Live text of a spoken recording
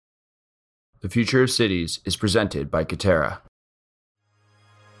The Future of Cities is presented by Katerra.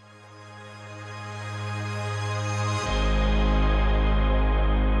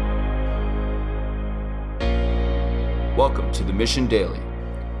 Welcome to the Mission Daily.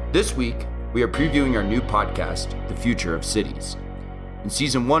 This week, we are previewing our new podcast, The Future of Cities. In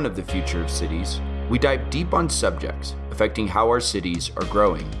Season 1 of The Future of Cities, we dive deep on subjects affecting how our cities are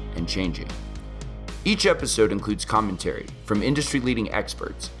growing and changing. Each episode includes commentary from industry-leading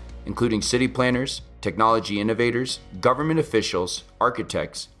experts, including city planners, technology innovators, government officials,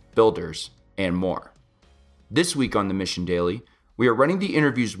 architects, builders, and more. This week on the Mission Daily, we are running the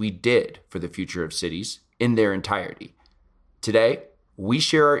interviews we did for The Future of Cities in their entirety. Today, we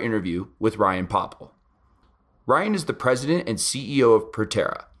share our interview with Ryan Popple. Ryan is the president and CEO of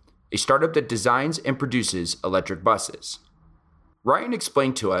Proterra, a startup that designs and produces electric buses. Ryan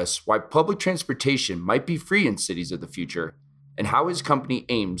explained to us why public transportation might be free in cities of the future and how his company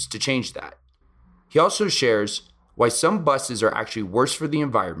aims to change that. He also shares why some buses are actually worse for the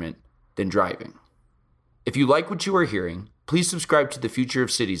environment than driving. If you like what you are hearing, please subscribe to The Future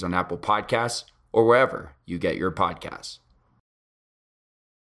of Cities on Apple Podcasts or wherever you get your podcasts.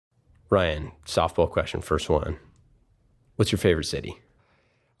 Ryan, softball question, first one. What's your favorite city?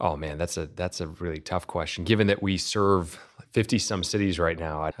 Oh man, that's a really tough question. Given that we serve 50-some cities right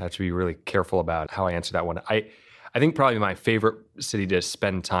now, I have to be really careful about how I answer that one. I think probably my favorite city to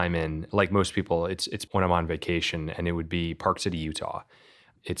spend time in, like most people, it's when I'm on vacation, and it would be Park City, Utah.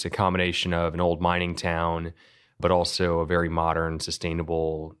 It's a combination of an old mining town, but also a very modern,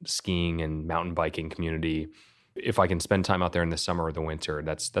 sustainable skiing and mountain biking community. If I can spend time out there in the summer or the winter,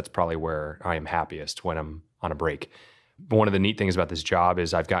 that's probably where I am happiest, when I'm on a break. One of the neat things about this job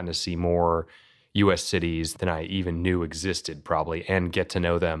is I've gotten to see more U.S. cities than I even knew existed, probably, and get to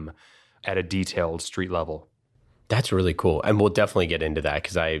know them at a detailed street level. That's really cool. And we'll definitely get into that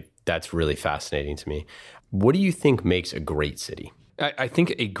because that's really fascinating to me. What do you think makes a great city? I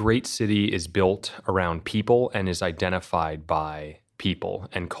think a great city is built around people and is identified by people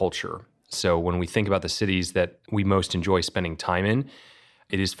and culture. So when we think about the cities that we most enjoy spending time in,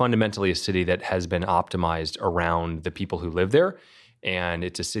 it is fundamentally a city that has been optimized around the people who live there. And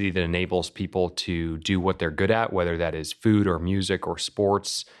it's a city that enables people to do what they're good at, whether that is food or music or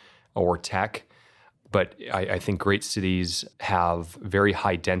sports or tech. But I think great cities have very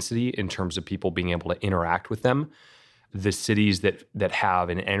high density in terms of people being able to interact with them. The cities that have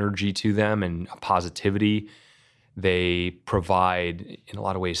an energy to them and a positivity, they provide, in a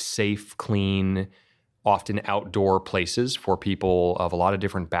lot of ways, safe, clean, often outdoor places for people of a lot of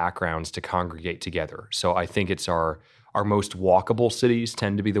different backgrounds to congregate together. So I think it's our most walkable cities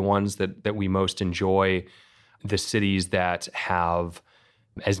tend to be the ones that we most enjoy, the cities that have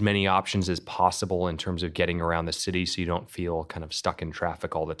as many options as possible in terms of getting around the city so you don't feel kind of stuck in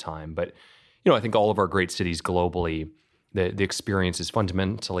traffic all the time. But, I think all of our great cities globally, the experience is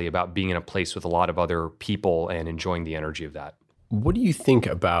fundamentally about being in a place with a lot of other people and enjoying the energy of that. What do you think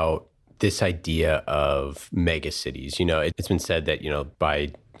about this idea of mega cities? It's been said that,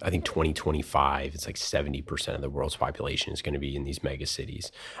 by I think 2025, it's like 70% of the world's population is going to be in these mega cities.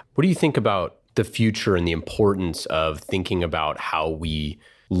 What do you think about the future and the importance of thinking about how we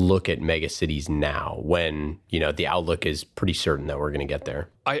look at mega cities now when, the outlook is pretty certain that we're going to get there?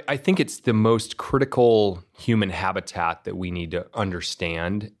 I think it's the most critical human habitat that we need to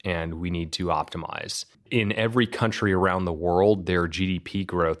understand and we need to optimize. In every country around the world, their GDP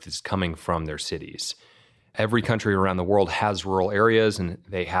growth is coming from their cities. Every country around the world has rural areas and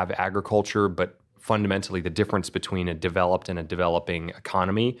they have agriculture, but fundamentally the difference between a developed and a developing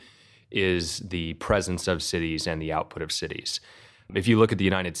economy is the presence of cities and the output of cities. If you look at the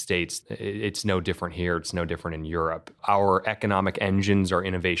United States, it's no different here. It's no different in Europe. Our economic engines, our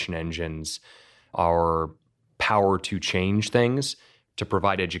innovation engines, our power to change things, to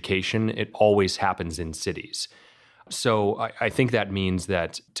provide education, it always happens in cities. So I think that means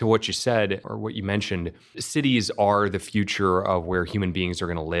that, to what you said or what you mentioned, cities are the future of where human beings are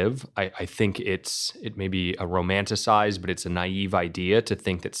going to live. I think it may be a romanticized, but it's a naive idea to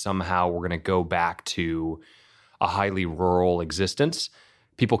think that somehow we're going to go back to a highly rural existence.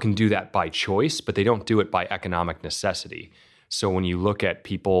 People can do that by choice, but they don't do it by economic necessity. So when you look at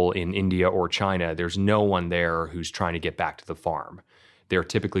people in India or China, there's no one there who's trying to get back to the farm. They're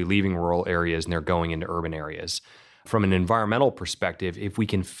typically leaving rural areas and they're going into urban areas. From an environmental perspective, if we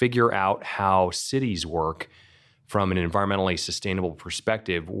can figure out how cities work from an environmentally sustainable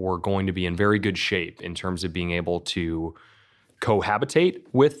perspective, we're going to be in very good shape in terms of being able to cohabitate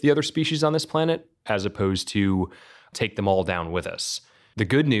with the other species on this planet, as opposed to take them all down with us. The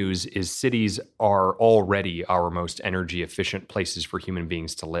good news is cities are already our most energy efficient places for human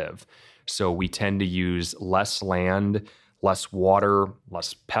beings to live. So we tend to use less land, less water,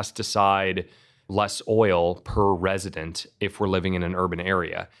 less pesticide, less oil per resident if we're living in an urban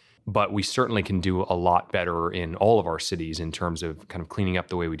area. But we certainly can do a lot better in all of our cities in terms of kind of cleaning up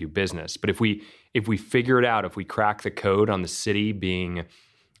the way we do business. But if we figure it out, if we crack the code on the city being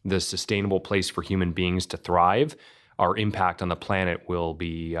the sustainable place for human beings to thrive, our impact on the planet will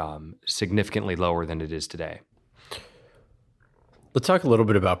be significantly lower than it is today. Let's talk a little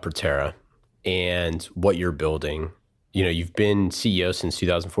bit about Proterra and what you're building. You know, you've been CEO since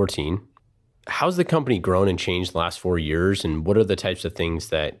 2014. How's the company grown and changed the last 4 years, and what are the types of things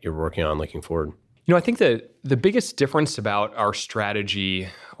that you're working on looking forward? You know, I think that the biggest difference about our strategy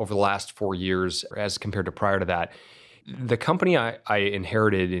over the last 4 years as compared to prior to that, the company I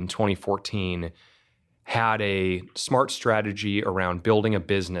inherited in 2014 had a smart strategy around building a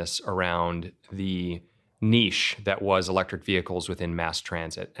business around the niche that was electric vehicles within mass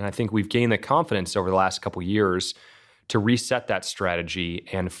transit. And I think we've gained the confidence over the last couple of years to reset that strategy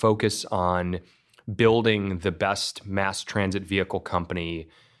and focus on building the best mass transit vehicle company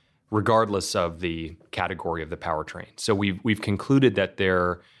regardless of the category of the powertrain. So we've concluded that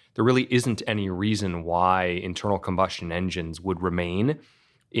there really isn't any reason why internal combustion engines would remain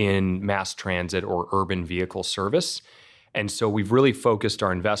in mass transit or urban vehicle service. And so we've really focused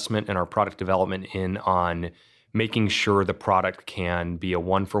our investment and our product development in on making sure the product can be a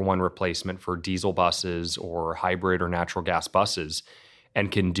one-for-one replacement for diesel buses or hybrid or natural gas buses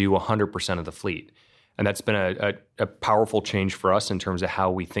and can do 100% of the fleet. And that's been a powerful change for us in terms of how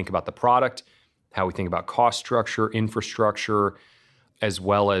we think about the product, how we think about cost structure, infrastructure, as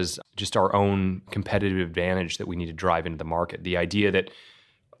well as just our own competitive advantage that we need to drive into the market. The idea that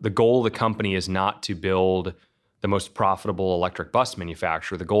the goal of the company is not to build the most profitable electric bus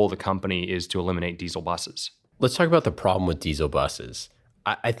manufacturer. The goal of the company is to eliminate diesel buses. Let's talk about the problem with diesel buses.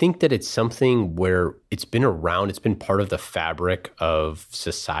 I think that it's something where it's been around, it's been part of the fabric of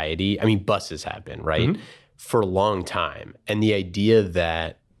society. I mean, buses have been, right? Mm-hmm. For a long time. And the idea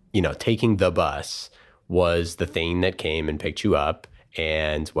that, you know, taking the bus was the thing that came and picked you up.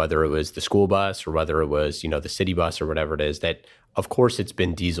 And whether it was the school bus or whether it was, you know, the city bus or whatever it is, that of course it's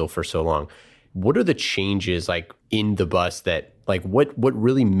been diesel for so long. What are the changes like in the bus that like what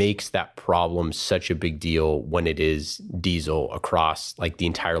really makes that problem such a big deal when it is diesel across like the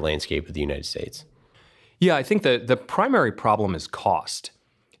entire landscape of the United States? Yeah, I think the primary problem is cost.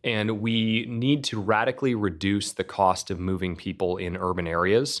 And we need to radically reduce the cost of moving people in urban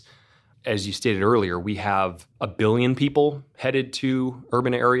areas. As you stated earlier, we have 1 billion people headed to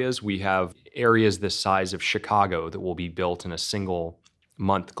urban areas. We have areas the size of Chicago that will be built in a single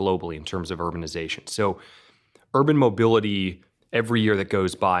month globally in terms of urbanization. So urban mobility every year that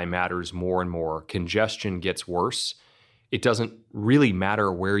goes by matters more and more. Congestion gets worse. It doesn't really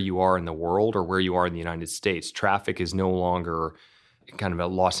matter where you are in the world or where you are in the United States. Traffic is no longer kind of a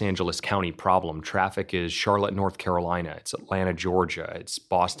Los Angeles County problem. Traffic is Charlotte, North Carolina. It's Atlanta, Georgia. It's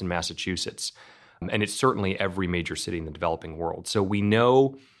Boston, Massachusetts. And it's certainly every major city in the developing world. So we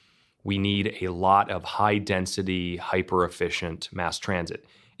know we need a lot of high-density, hyper-efficient mass transit.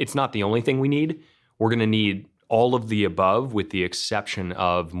 It's not the only thing we need. We're going to need all of the above with the exception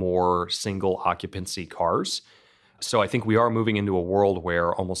of more single-occupancy cars. So I think we are moving into a world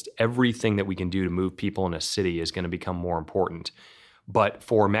where almost everything that we can do to move people in a city is going to become more important. But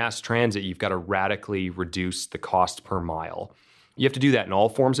for mass transit, you've got to radically reduce the cost per mile. You have to do that in all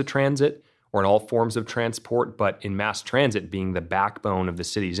forms of transit or in all forms of transport, but in mass transit being the backbone of the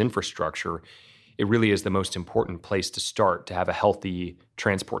city's infrastructure, it really is the most important place to start to have a healthy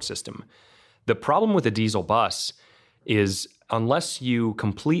transport system. The problem with a diesel bus is unless you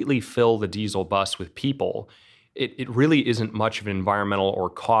completely fill the diesel bus with people, it really isn't much of an environmental or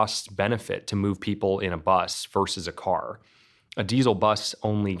cost benefit to move people in a bus versus a car. A diesel bus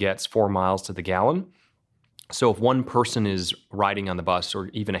only gets 4 miles to the gallon. So if one person is riding on the bus or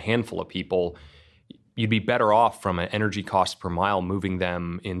even a handful of people, you'd be better off from an energy cost per mile moving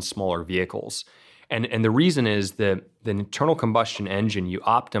them in smaller vehicles. And the reason is that the internal combustion engine, you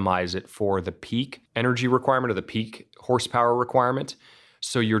optimize it for the peak energy requirement or the peak horsepower requirement.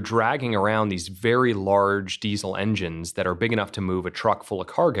 So you're dragging around these very large diesel engines that are big enough to move a truck full of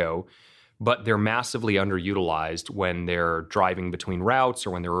cargo, but they're massively underutilized when they're driving between routes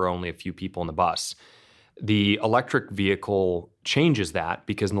or when there are only a few people in the bus. The electric vehicle changes that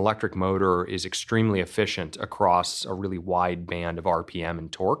because an electric motor is extremely efficient across a really wide band of RPM and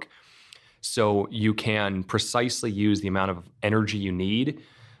torque. So you can precisely use the amount of energy you need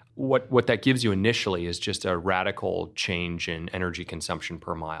What that gives you initially is just a radical change in energy consumption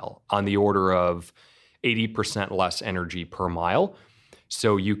per mile on the order of 80% less energy per mile.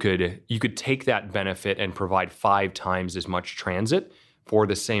 So you could take that benefit and provide 5 times as much transit for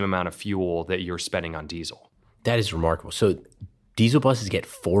the same amount of fuel that you're spending on diesel. That is remarkable. So diesel buses get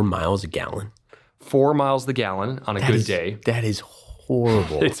 4 miles a gallon? 4 miles the gallon on a good day. That is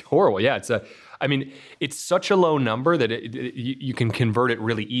horrible. It's horrible. Yeah, it's such a low number that you can convert it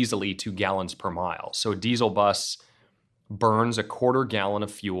really easily to gallons per mile. So a diesel bus burns a 1/4 gallon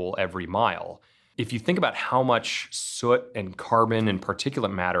of fuel every mile. If you think about how much soot and carbon and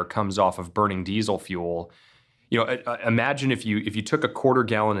particulate matter comes off of burning diesel fuel, imagine if you took a 1/4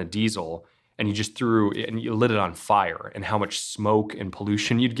 gallon of diesel and you just you lit it on fire, and how much smoke and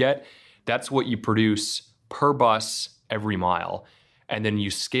pollution you'd get. That's what you produce per bus every mile. And then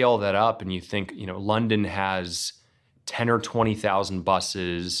you scale that up and you think, London has 10 or 20,000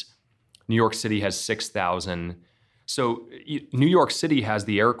 buses. New York City has 6,000. So New York City has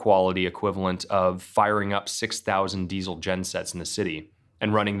the air quality equivalent of firing up 6,000 diesel gensets in the city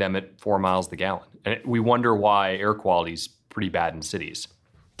and running them at 4 miles the gallon. And we wonder why air quality is pretty bad in cities.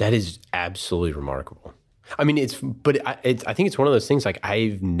 That is absolutely remarkable. I mean, I think it's one of those things, like,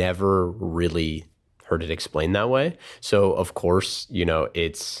 I've never really heard it explained that way. So of course,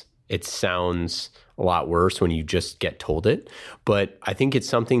 it sounds a lot worse when you just get told it. But I think it's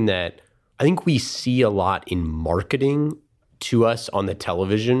something that I think we see a lot in marketing to us on the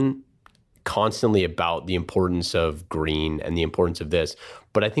television constantly about the importance of green and the importance of this.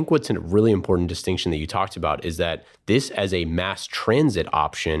 But I think what's a really important distinction that you talked about is that this as a mass transit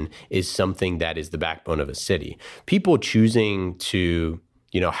option is something that is the backbone of a city. People choosing to,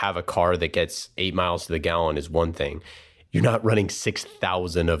 have a car that gets 8 miles to the gallon is one thing. You're not running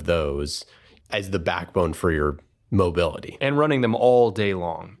 6,000 of those as the backbone for your mobility. And running them all day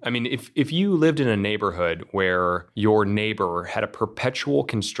long. I mean, if you lived in a neighborhood where your neighbor had a perpetual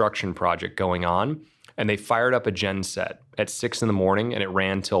construction project going on and they fired up a genset at 6 a.m. and it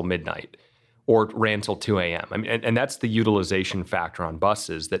ran till midnight or it ran till 2 a.m. I mean, and that's the utilization factor on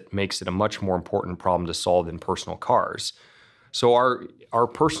buses that makes it a much more important problem to solve than personal cars. So our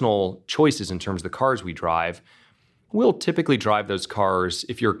personal choices in terms of the cars we drive, we'll typically drive those cars,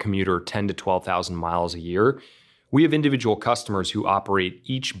 if you're a commuter, 10 to 12,000 miles a year. We have individual customers who operate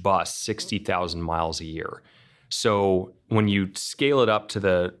each bus 60,000 miles a year. So when you scale it up to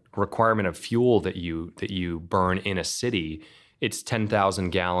the requirement of fuel that you burn in a city, it's 10,000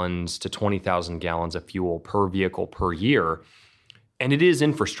 gallons to 20,000 gallons of fuel per vehicle per year. And it is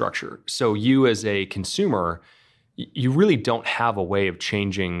infrastructure. So you as a consumer, you really don't have a way of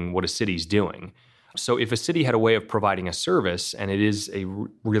changing what a city's doing. So if a city had a way of providing a service and it is a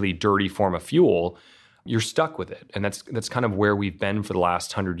really dirty form of fuel, you're stuck with it. And that's kind of where we've been for the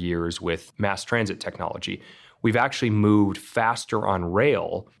last 100 years with mass transit technology. We've actually moved faster on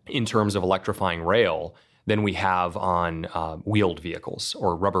rail in terms of electrifying rail than we have on wheeled vehicles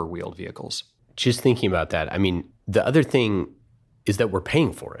or rubber wheeled vehicles. Just thinking about that, I mean, the other thing is that we're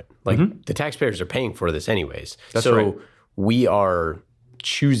paying for it. Like the taxpayers are paying for this anyways. That's right. We are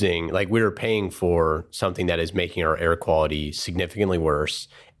choosing, like, we're paying for something that is making our air quality significantly worse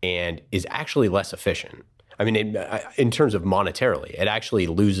and is actually less efficient. I mean, in terms of monetarily, it actually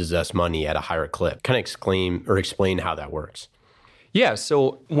loses us money at a higher clip. Kind of explain how that works. Yeah,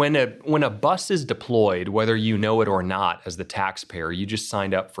 so when a bus is deployed, whether you know it or not as the taxpayer, you just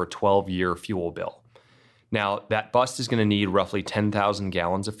signed up for a 12-year fuel bill. Now, that bus is going to need roughly 10,000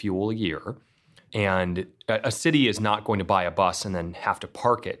 gallons of fuel a year. And a city is not going to buy a bus and then have to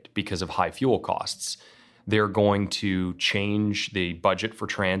park it because of high fuel costs. They're going to change the budget for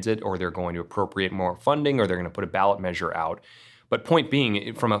transit, or they're going to appropriate more funding, or they're going to put a ballot measure out. But point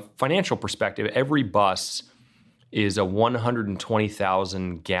being, from a financial perspective, every bus is a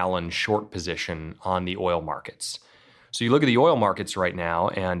 120,000 gallon short position on the oil markets. So you look at the oil markets right now,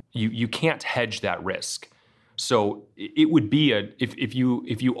 and you can't hedge that risk. So it would be if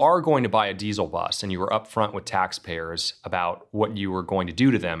you are going to buy a diesel bus and you were upfront with taxpayers about what you were going to do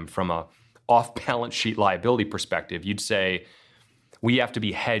to them from a off-balance sheet liability perspective, you'd say we have to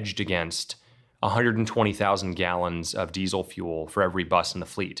be hedged against 120,000 gallons of diesel fuel for every bus in the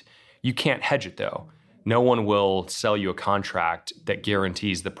fleet. You can't hedge it though. No one will sell you a contract that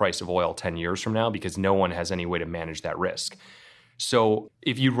guarantees the price of oil 10 years from now because no one has any way to manage that risk. So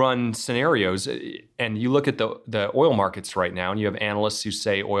if you run scenarios and you look at the oil markets right now, and you have analysts who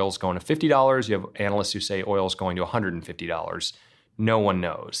say oil's going to $50, you have analysts who say oil's going to $150. No one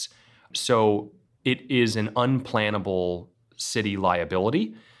knows. So it is an unplannable city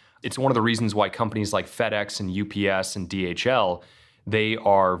liability. It's one of the reasons why companies like FedEx and UPS and DHL, They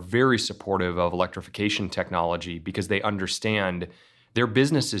are very supportive of electrification technology because they understand their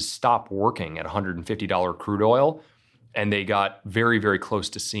businesses stopped working at $150 crude oil, and they got very, very close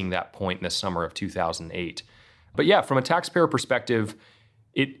to seeing that point in the summer of 2008. But yeah, from a taxpayer perspective,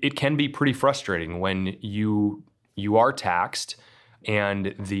 it can be pretty frustrating when you are taxed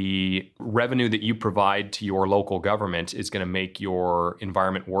and the revenue that you provide to your local government is going to make your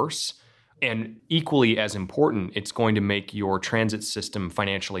environment worse. And equally as important, it's going to make your transit system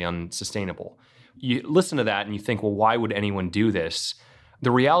financially unsustainable. You listen to that and you think, well, why would anyone do this?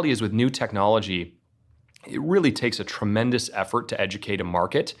 The reality is with new technology, it really takes a tremendous effort to educate a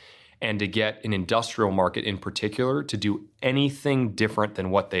market and to get an industrial market in particular to do anything different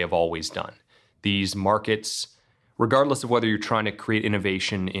than what they have always done. These markets, regardless of whether you're trying to create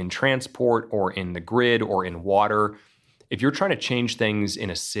innovation in transport or in the grid or in water, if you're trying to change things in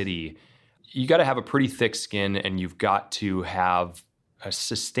a city, you got to have a pretty thick skin and you've got to have a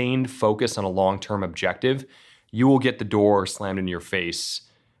sustained focus on a long-term objective. You will get the door slammed in your face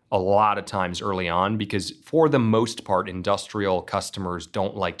a lot of times early on because for the most part, industrial customers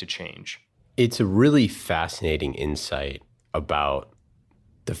don't like to change. It's a really fascinating insight about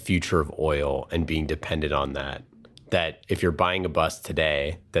the future of oil and being dependent on that. That if you're buying a bus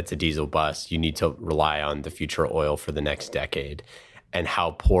today that's a diesel bus, you need to rely on the future of oil for the next decade. And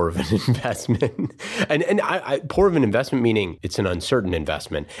how poor of an investment, and poor of an investment meaning it's an uncertain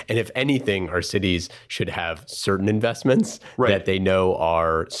investment. And if anything, our cities should have certain investments that they know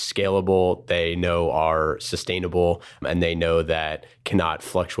are scalable, they know are sustainable, and they know that cannot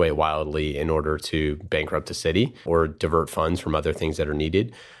fluctuate wildly in order to bankrupt a city or divert funds from other things that are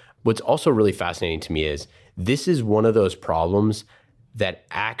needed. What's also really fascinating to me is this is one of those problems that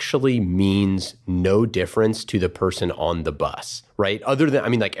actually means no difference to the person on the bus, right? Other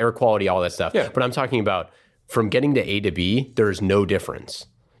than, like air quality, all that stuff. Yeah. But I'm talking about from getting to A to B, there's no difference.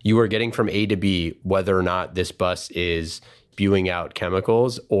 You are getting from A to B, whether or not this bus is spewing out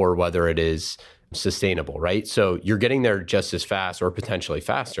chemicals or whether it is sustainable, right? So you're getting there just as fast or potentially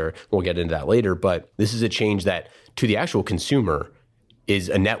faster. We'll get into that later. But this is a change that to the actual consumer is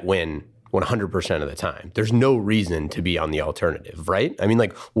a net win 100% of the time. There's no reason to be on the alternative, right?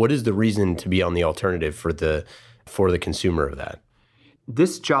 What is the reason to be on the alternative for the consumer of that?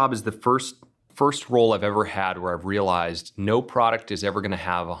 This job is the first role I've ever had where I've realized no product is ever going to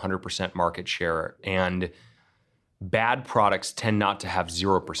have 100% market share, and bad products tend not to have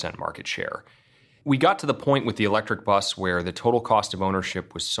 0% market share. We got to the point with the electric bus where the total cost of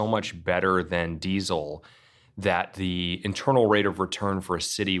ownership was so much better than diesel that the internal rate of return for a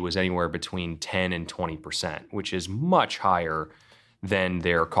city was anywhere between 10 and 20%, which is much higher than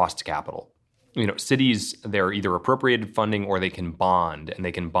their cost to capital. Cities, they're either appropriated funding or they can bond, and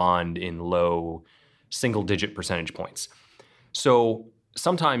they can bond in low single-digit percentage points. So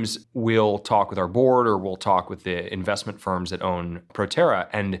sometimes we'll talk with our board or we'll talk with the investment firms that own Proterra,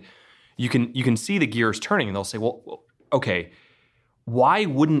 and you can see the gears turning, and they'll say, well, okay, why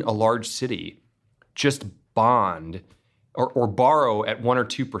wouldn't a large city just bond or borrow at 1 or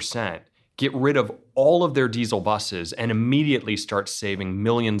 2%, get rid of all of their diesel buses and immediately start saving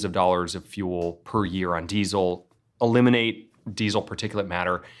millions of dollars of fuel per year on diesel, eliminate diesel particulate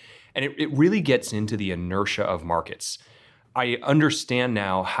matter? And it really gets into the inertia of markets. I understand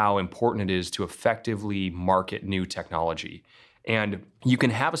now how important it is to effectively market new technology. And you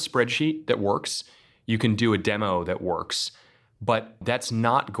can have a spreadsheet that works, you can do a demo that works, but that's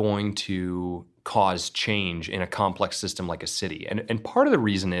not going to cause change in a complex system like a city. And part of the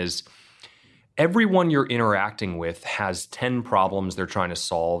reason is everyone you're interacting with has 10 problems they're trying to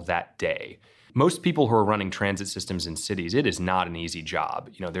solve that day. Most people who are running transit systems in cities, it is not an easy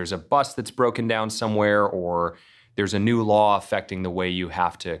job. There's a bus that's broken down somewhere, or there's a new law affecting the way you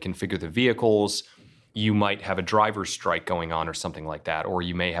have to configure the vehicles. You might have a driver's strike going on or something like that, or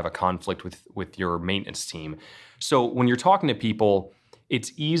you may have a conflict with your maintenance team. So when you're talking to people,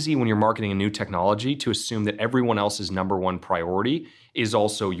 it's easy when you're marketing a new technology to assume that everyone else's number one priority is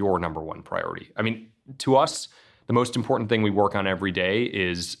also your number one priority. To us, the most important thing we work on every day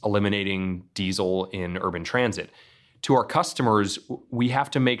is eliminating diesel in urban transit. To our customers, we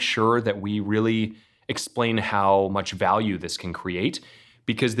have to make sure that we really explain how much value this can create,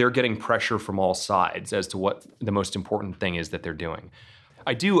 because they're getting pressure from all sides as to what the most important thing is that they're doing.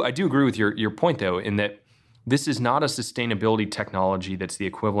 I do agree with your point, though, in that this is not a sustainability technology that's the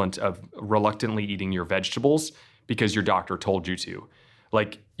equivalent of reluctantly eating your vegetables because your doctor told you to.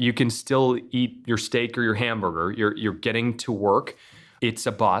 You can still eat your steak or your hamburger. You're getting to work. It's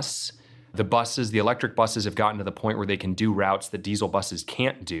a bus. The electric buses have gotten to the point where they can do routes that diesel buses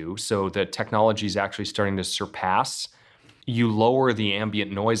can't do. So the technology is actually starting to surpass You lower the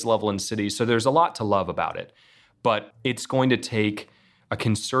ambient noise level in cities. So there's a lot to love about it. But it's going to take a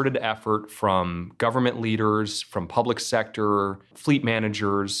concerted effort from government leaders, from public sector, fleet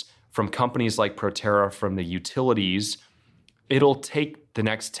managers, from companies like Proterra, from the utilities. It'll take the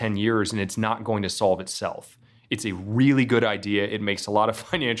next 10 years, and it's not going to solve itself. It's a really good idea. It makes a lot of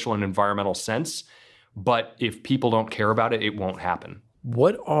financial and environmental sense. But if people don't care about it, it won't happen.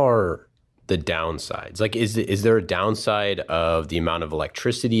 What are the downsides? Like, is there a downside of the amount of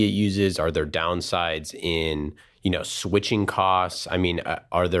electricity it uses? Are there downsides in, switching costs? I mean,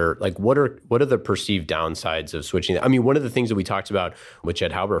 are there, like, what are the perceived downsides of switching? I mean, one of the things that we talked about with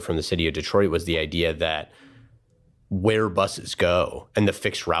Jed Halbert from the city of Detroit was the idea that where buses go and the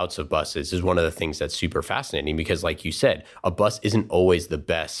fixed routes of buses is one of the things that's super fascinating because, like you said, a bus isn't always the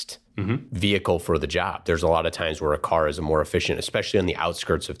best vehicle for the job. There's a lot of times where a car is more efficient, especially on the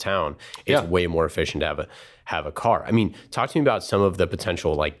outskirts of town. It's way more efficient to have a car. I mean, talk to me about some of the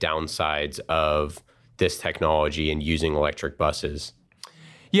potential like downsides of this technology and using electric buses.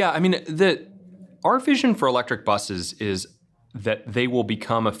 Yeah, I mean, our vision for electric buses is that they will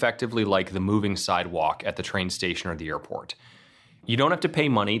become effectively like the moving sidewalk at the train station or the airport. You don't have to pay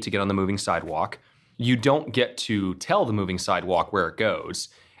money to get on the moving sidewalk. You don't get to tell the moving sidewalk where it goes.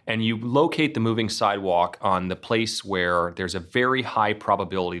 And you locate the moving sidewalk on the place where there's a very high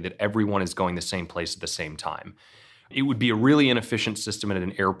probability that everyone is going the same place at the same time. It would be a really inefficient system at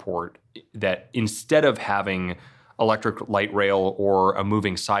an airport that instead of having electric light rail or a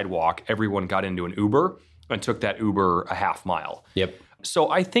moving sidewalk, everyone got into an Uber and took that Uber a half mile. Yep. So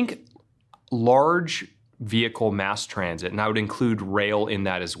I think large vehicle mass transit, and I would include rail in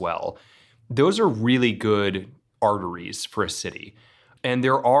that as well, those are really good arteries for a city. And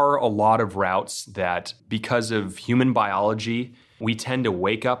there are a lot of routes that, because of human biology, we tend to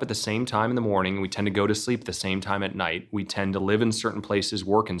wake up at the same time in the morning. We tend to go to sleep at the same time at night. We tend to live in certain places,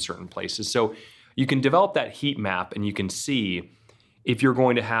 work in certain places. So you can develop that heat map and you can see if you're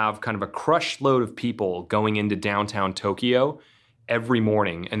going to have kind of a crushed load of people going into downtown Tokyo every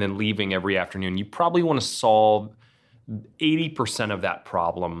morning and then leaving every afternoon, you probably want to solve 80% of that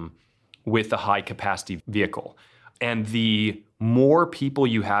problem with a high capacity vehicle. And the more people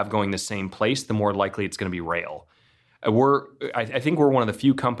you have going the same place, the more likely it's going to be rail. I think we're one of the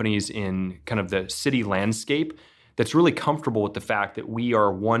few companies in kind of the city landscape that's really comfortable with the fact that we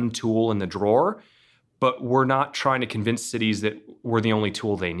are one tool in the drawer, but we're not trying to convince cities that we're the only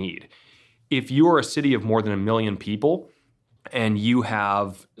tool they need. If you are a city of more than 1 million people and you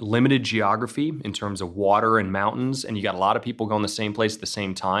have limited geography in terms of water and mountains, and you got a lot of people going the same place at the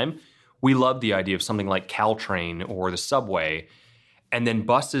same time, we love the idea of something like Caltrain or the subway. And then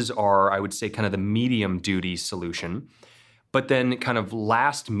buses are, I would say, kind of the medium duty solution. But then kind of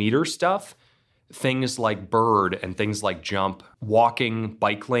last meter stuff, things like Bird and things like Jump, walking,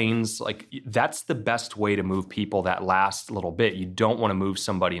 bike lanes, like that's the best way to move people that last little bit. You don't want to move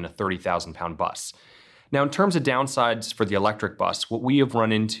somebody in a 30,000 pound bus. Now, in terms of downsides for the electric bus, what we have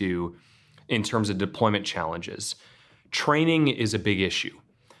run into in terms of deployment challenges, training is a big issue.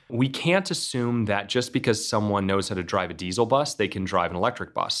 We can't assume that just because someone knows how to drive a diesel bus, they can drive an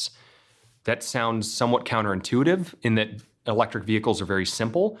electric bus. That sounds somewhat counterintuitive in that electric vehicles are very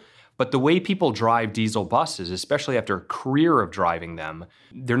simple, but the way people drive diesel buses, especially after a career of driving them,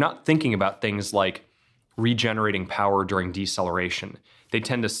 they're not thinking about things like regenerating power during deceleration. They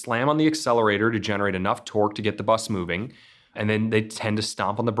tend to slam on the accelerator to generate enough torque to get the bus moving, and then they tend to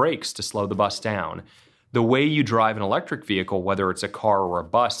stomp on the brakes to slow the bus down. The way you drive an electric vehicle, whether it's a car or a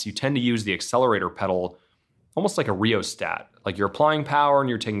bus, you tend to use the accelerator pedal almost like a rheostat, like you're applying power and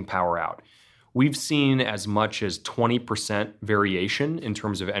you're taking power out. We've seen as much as 20% variation in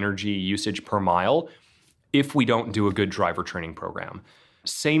terms of energy usage per mile if we don't do a good driver training program.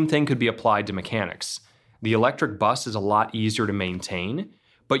 Same thing could be applied to mechanics. The electric bus is a lot easier to maintain,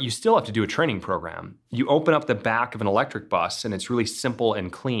 but you still have to do a training program. You open up the back of an electric bus and it's really simple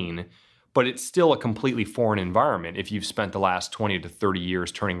and clean, but it's still a completely foreign environment if you've spent the last 20 to 30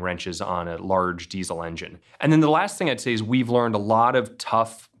 years turning wrenches on a large diesel engine. And then the last thing I'd say is we've learned a lot of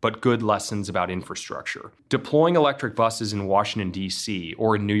tough but good lessons about infrastructure. Deploying electric buses in Washington, D.C.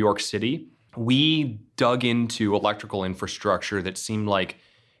 or in New York City, we dug into electrical infrastructure that seemed like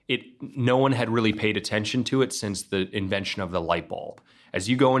no one had really paid attention to it since the invention of the light bulb. As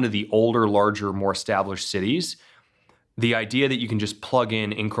you go into the older, larger, more established cities, the idea that you can just plug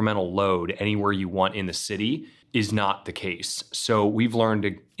in incremental load anywhere you want in the city is not the case. So we've learned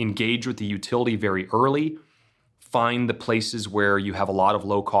to engage with the utility very early, find the places where you have a lot of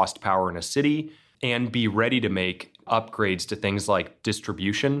low-cost power in a city, and be ready to make upgrades to things like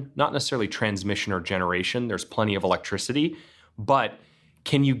distribution, not necessarily transmission or generation. There's plenty of electricity, but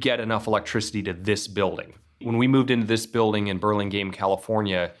can you get enough electricity to this building? When we moved into this building in Burlingame,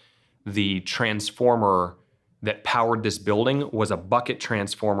 California, the transformer that powered this building was a bucket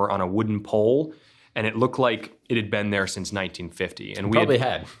transformer on a wooden pole, and it looked like it had been there since 1950. And we Probably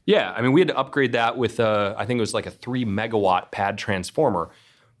had. Yeah, I mean, we had to upgrade that with I think it was like a 3 megawatt pad transformer.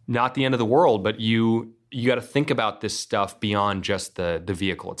 Not the end of the world, but you got to think about this stuff beyond just the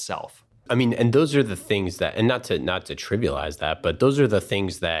vehicle itself. I mean, and those are the things that, and not to trivialize that, but those are the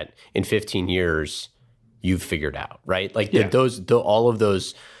things that in 15 years you've figured out, right? Like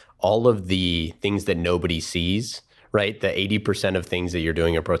all of the things that nobody sees, right? The 80% of things that you're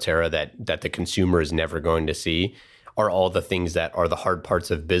doing at Proterra that the consumer is never going to see are all the things that are the hard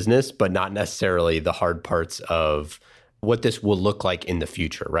parts of business, but not necessarily the hard parts of what this will look like in the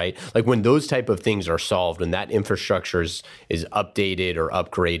future, right? Like when those type of things are solved, when that infrastructure is updated or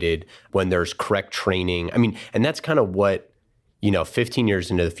upgraded, when there's correct training. I mean, and that's kind of what, 15 years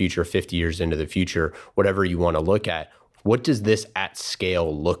into the future, 50 years into the future, whatever you want to look at, what does this at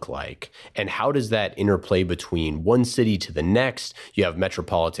scale look like? And how does that interplay between one city to the next? You have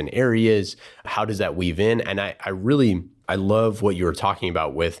metropolitan areas. How does that weave in? And I love what you were talking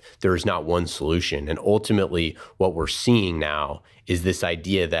about with there is not one solution. And ultimately, what we're seeing now is this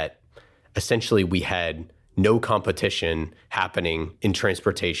idea that essentially we had no competition happening in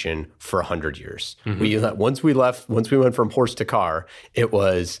transportation for 100 years. Mm-hmm. Once we went from horse to car, it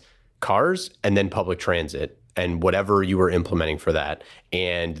was cars and then public transit and whatever you were implementing for that.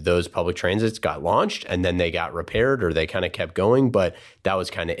 And those public transits got launched and then they got repaired or they kind of kept going, but that was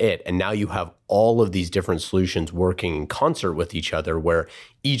kind of it. And now you have all of these different solutions working in concert with each other where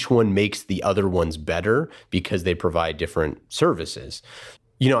each one makes the other ones better because they provide different services.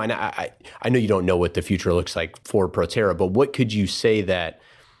 And I know you don't know what the future looks like for Proterra, but what could you say that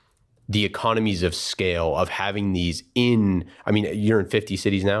the economies of scale of having these you're in 50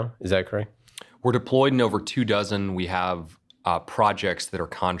 cities now, is that correct? We're deployed in over 24. We have projects that are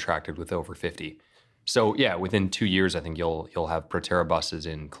contracted with over 50. So yeah, within 2 years, I think you'll have Proterra buses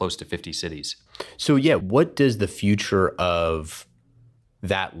in close to 50 cities. So yeah, what does the future of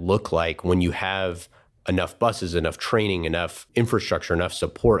that look like when you have enough buses, enough training, enough infrastructure, enough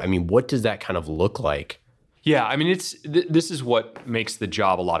support? I mean, what does that kind of look like? Yeah, I mean, this is what makes the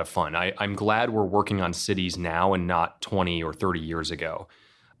job a lot of fun. I'm glad we're working on cities now and not 20 or 30 years ago.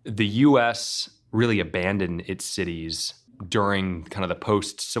 The U.S. really abandoned its cities during kind of the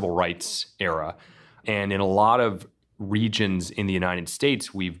post-civil rights era. And in a lot of regions in the United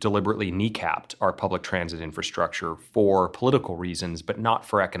States, we've deliberately kneecapped our public transit infrastructure for political reasons, but not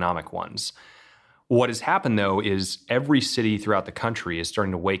for economic ones. What has happened, though, is every city throughout the country is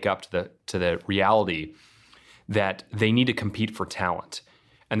starting to wake up to the reality that they need to compete for talent.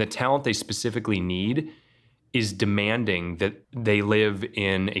 And the talent they specifically need is demanding that they live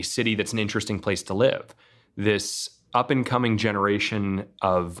in a city that's an interesting place to live. This up-and-coming generation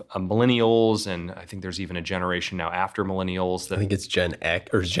of millennials, and I think there's even a generation now after millennials. I think it's Gen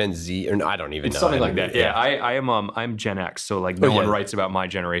X or Gen Z, or I don't even know. Something like that. Yeah, I'm Gen X, so no one writes about my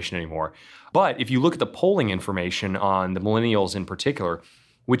generation anymore. But if you look at the polling information on the millennials in particular,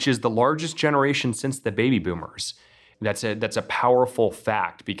 which is the largest generation since the baby boomers, that's a powerful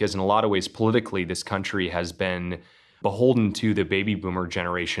fact because in a lot of ways politically this country has been beholden to the baby boomer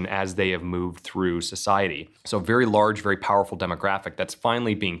generation as they have moved through society. So a very large, very powerful demographic that's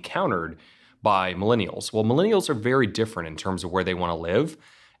finally being countered by millennials. Well, millennials are very different in terms of where they want to live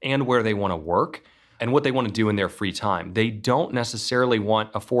and where they want to work and what they want to do in their free time. They don't necessarily want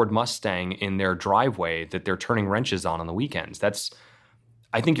a Ford Mustang in their driveway that they're turning wrenches on the weekends.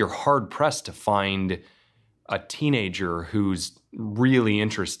 I think you're hard pressed to find a teenager who's really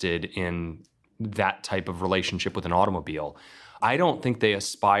interested in that type of relationship with an automobile. I don't think they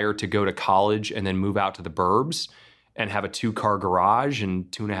aspire to go to college and then move out to the burbs and have a 2-car garage and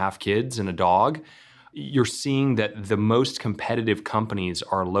 2.5 kids and a dog. You're seeing that the most competitive companies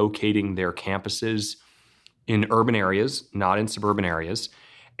are locating their campuses in urban areas, not in suburban areas.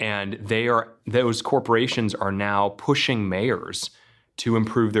 And those corporations are now pushing mayors to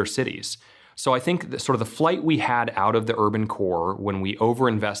improve their cities. So I think sort of the flight we had out of the urban core when we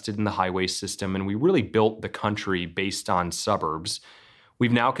overinvested in the highway system and we really built the country based on suburbs,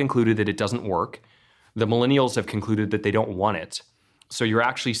 we've now concluded that it doesn't work. The millennials have concluded that they don't want it. So you're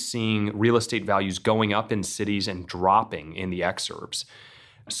actually seeing real estate values going up in cities and dropping in the exurbs.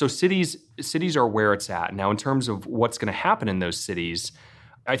 So cities are where it's at. Now, in terms of what's going to happen in those cities,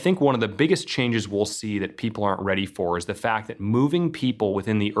 I think one of the biggest changes we'll see that people aren't ready for is the fact that moving people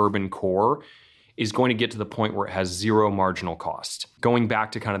within the urban core is going to get to the point where it has zero marginal cost, going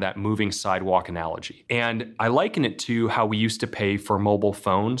back to kind of that moving sidewalk analogy. And I liken it to how we used to pay for mobile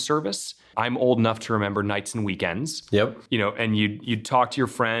phone service. I'm old enough to remember nights and weekends. Yep. And you'd talk to your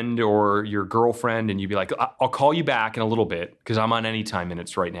friend or your girlfriend and you'd be like, I'll call you back in a little bit because I'm on Anytime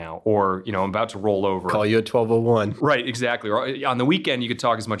Minutes right now. Or, I'm about to roll over. Call you at 12:01. Right, exactly. Or on the weekend, you could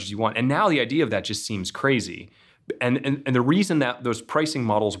talk as much as you want. And now the idea of that just seems crazy. And the reason that those pricing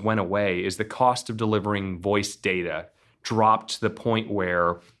models went away is the cost of delivering voice data dropped to the point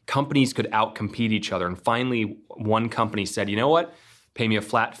where companies could outcompete each other. And finally, one company said, you know what? Pay me a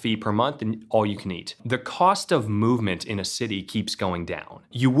flat fee per month and all you can eat. The cost of movement in a city keeps going down.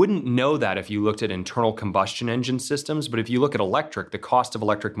 You wouldn't know that if you looked at internal combustion engine systems, but if you look at electric, the cost of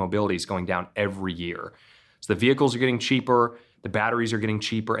electric mobility is going down every year. So the vehicles are getting cheaper, the batteries are getting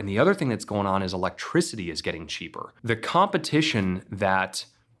cheaper, and the other thing that's going on is electricity is getting cheaper. The competition that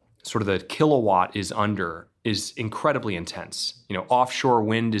sort of the kilowatt is under is incredibly intense. Offshore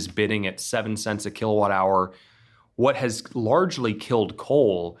wind is bidding at 7 cents a kilowatt hour. What has largely killed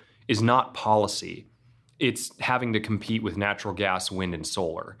coal is not policy. It's having to compete with natural gas, wind, and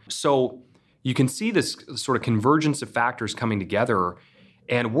solar. So you can see this sort of convergence of factors coming together,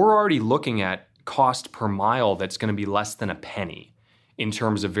 and we're already looking at cost per mile that's going to be less than a penny in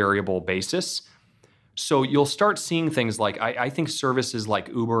terms of variable basis. So you'll start seeing things like, I think services like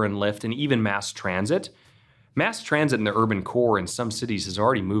Uber and Lyft and even mass transit. Mass transit in the urban core in some cities has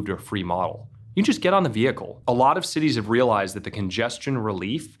already moved to a free model. You just get on the vehicle. A lot of cities have realized that the congestion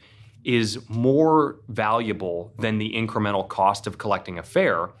relief is more valuable than the incremental cost of collecting a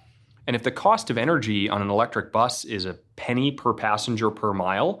fare. And if the cost of energy on an electric bus is a penny per passenger per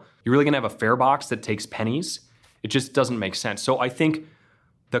mile, you're really going to have a fare box that takes pennies? It just doesn't make sense. So I think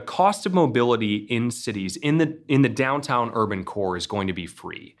the cost of mobility in cities, in the downtown urban core, is going to be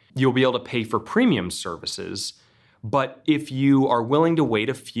free. You'll be able to pay for premium services, but if you are willing to wait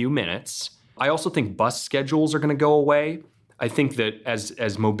a few minutes, I also think bus schedules are going to go away. I think that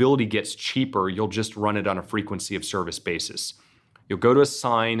as mobility gets cheaper, you'll just run it on a frequency of service basis. You'll go to a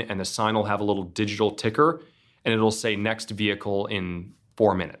sign and the sign will have a little digital ticker and it'll say next vehicle in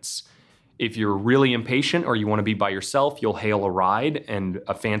 4 minutes. If you're really impatient or you want to be by yourself, you'll hail a ride and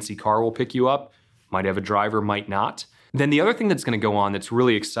a fancy car will pick you up. Might have a driver, might not. Then the other thing that's going to go on that's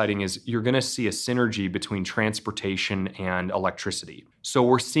really exciting is you're going to see a synergy between transportation and electricity. So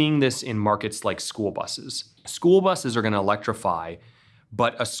we're seeing this in markets like school buses. School buses are going to electrify,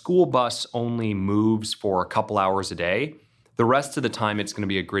 but a school bus only moves for a couple hours a day. The rest of the time, it's going to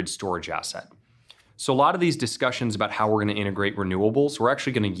be a grid storage asset. So a lot of these discussions about how we're going to integrate renewables, we're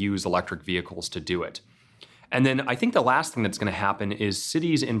actually going to use electric vehicles to do it. And then I think the last thing that's going to happen is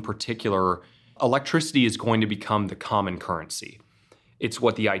cities in particular, electricity is going to become the common currency. It's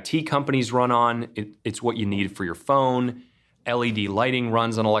what the IT companies run on. It's what you need for your phone. LED lighting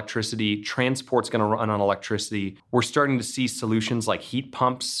runs on electricity. Transport's going to run on electricity. We're starting to see solutions like heat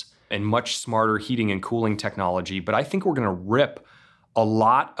pumps and much smarter heating and cooling technology. But I think we're going to rip a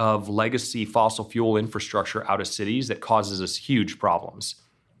lot of legacy fossil fuel infrastructure out of cities that causes us huge problems.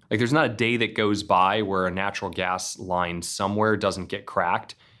 Like there's not a day that goes by where a natural gas line somewhere doesn't get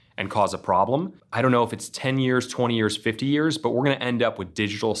cracked and cause a problem. I don't know if it's 10 years, 20 years, 50 years, but we're going to end up with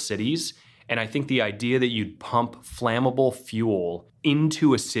digital cities. And I think the idea that you'd pump flammable fuel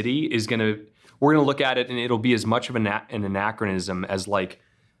into a city we're going to look at it and it'll be as much of an anachronism as like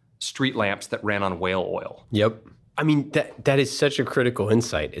street lamps that ran on whale oil. Yep. I mean, that is such a critical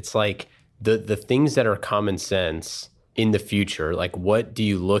insight. It's like the things that are common sense in the future, like what do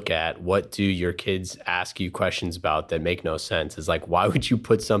you look at? What do your kids ask you questions about that make no sense? It's like, why would you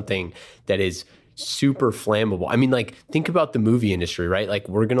put something that is super flammable? I mean, like, think about the movie industry, right? Like,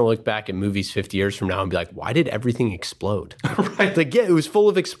 we're going to look back at movies 50 years from now and be like, why did everything explode? Right. Like, yeah, it was full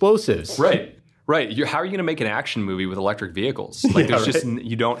of explosives. Right. How are you going to make an action movie with electric vehicles? Like,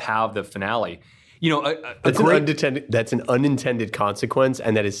 you don't have the finale. That's an unintended consequence,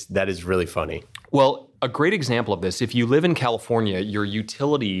 and that is really funny. Well, a great example of this, if you live in California, your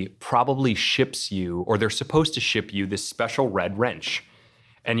utility probably ships you, or they're supposed to ship you, this special red wrench.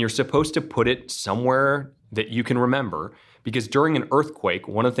 And you're supposed to put it somewhere that you can remember, because during an earthquake,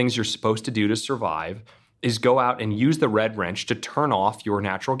 one of the things you're supposed to do to survive is go out and use the red wrench to turn off your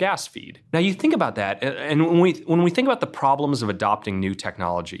natural gas feed. Now you think about that, and when we think about the problems of adopting new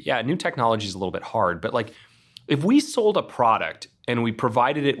technology, yeah, new technology is a little bit hard, but like if we sold a product and we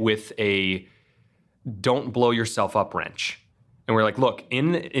provided it with a don't blow yourself up wrench, and we're like, look,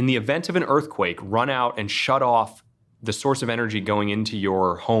 in the event of an earthquake, run out and shut off the source of energy going into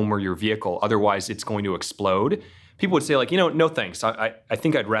your home or your vehicle, otherwise it's going to explode. people would say like, no thanks. I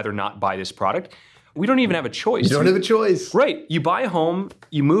think I'd rather not buy this product. We don't even have a choice. You don't have a choice. Right. You buy a home,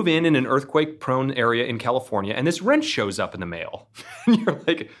 you move in an earthquake-prone area in California, and this rent shows up in the mail. And you're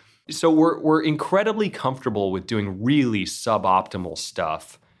like, so we're incredibly comfortable with doing really suboptimal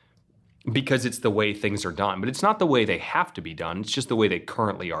stuff because it's the way things are done. But it's not the way they have to be done. It's just the way they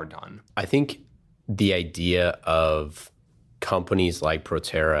currently are done. I think the idea of companies like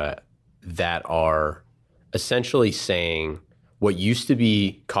Proterra that are essentially saying what used to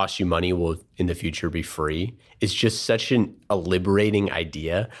be cost you money will in the future be free is just such a liberating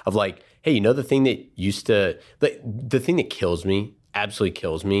idea of like, hey, the thing that the thing that kills me, absolutely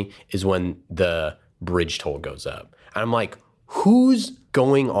kills me, is when the bridge toll goes up. And I'm like, who's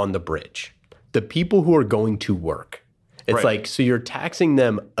going on the bridge? The people who are going to work. It's right. Like, so you're taxing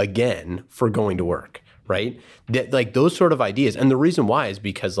them again for going to work. Right? That, like those sort of ideas. And the reason why is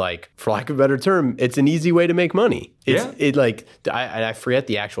because, like, for lack of a better term, it's an easy way to make money. I forget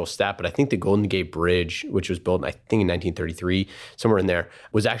the actual stat, but I think the Golden Gate Bridge, which was built, I think in 1933, somewhere in there,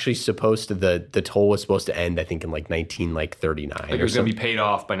 was actually supposed to, the toll was supposed to end, I think in like 1939. Like it was going to be paid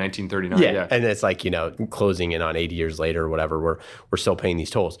off by 1939. Yeah. And it's like, closing in on 80 years later or whatever, we're still paying these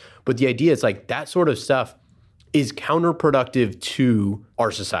tolls. But the idea is like that sort of stuff is counterproductive to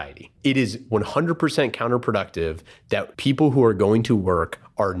our society. It is 100% counterproductive that people who are going to work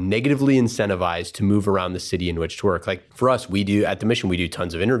are negatively incentivized to move around the city in which to work. Like for us, we do at the Mission, we do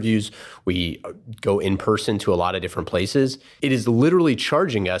tons of interviews. We go in person to a lot of different places. It is literally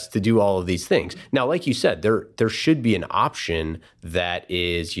charging us to do all of these things. Now, like you said, there should be an option that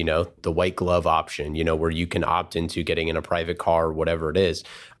is, the white glove option, where you can opt into getting in a private car or whatever it is.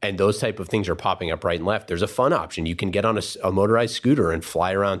 And those type of things are popping up right and left. There's a fun option. You can get on a motorized scooter and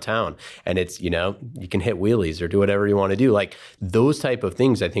fly around town. And it's, you can hit wheelies or do whatever you want to do. Like those type of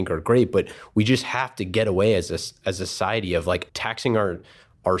things I think are great, but we just have to get away as a society of like taxing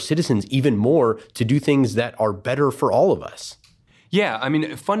our citizens even more to do things that are better for all of us. Yeah. I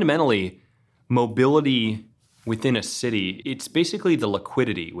mean, fundamentally, mobility within a city, it's basically the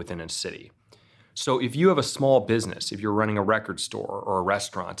liquidity within a city. So if you have a small business, if you're running a record store or a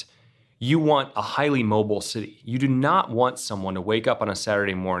restaurant, you want a highly mobile city. You do not want someone to wake up on a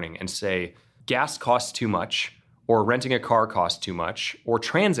Saturday morning and say, gas costs too much, or renting a car costs too much, or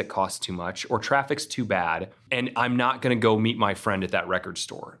transit costs too much, or traffic's too bad, and I'm not going to go meet my friend at that record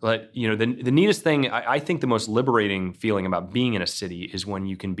store. But, the neatest thing, I think the most liberating feeling about being in a city is when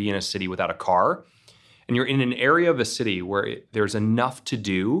you can be in a city without a car, and you're in an area of a city where there's enough to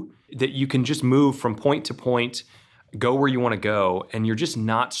do that you can just move from point to point, go where you want to go, and you're just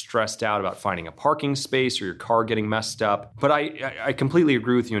not stressed out about finding a parking space or your car getting messed up. But I completely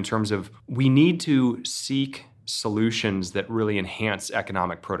agree with you in terms of we need to seek solutions that really enhance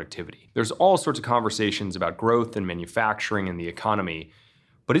economic productivity. There's all sorts of conversations about growth and manufacturing and the economy,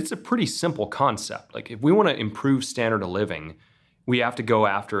 but it's a pretty simple concept. Like if we want to improve standard of living, we have to go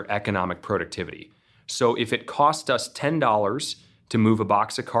after economic productivity. So if it costs us $10 to move a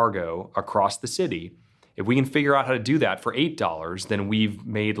box of cargo across the city, if we can figure out how to do that for $8, then we've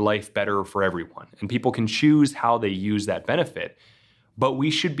made life better for everyone. And people can choose how they use that benefit. But we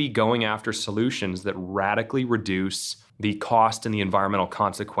should be going after solutions that radically reduce the cost and the environmental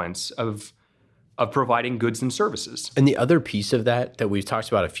consequence of providing goods and services. And the other piece of that we've talked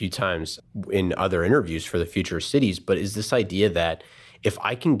about a few times in other interviews for the future of cities, but is this idea that if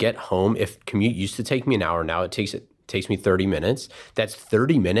I can get home, if commute used to take me an hour, now it takes me 30 minutes. That's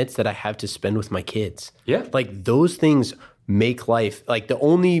 30 minutes that I have to spend with my kids. Yeah. Like those things make life, like the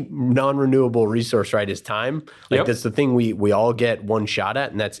only non-renewable resource, right, is time. Like that's the thing we all get one shot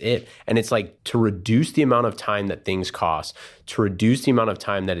at, and that's it. And it's like to reduce the amount of time that things cost, to reduce the amount of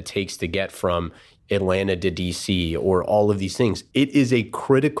time that it takes to get from Atlanta to DC or all of these things. It is a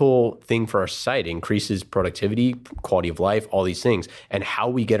critical thing for our society. It increases productivity, quality of life, all these things. And how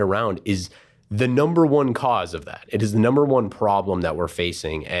we get around is the number one cause of that. It is the number one problem that we're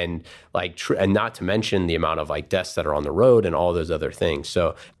facing, and and not to mention the amount of like deaths that are on the road and all those other things.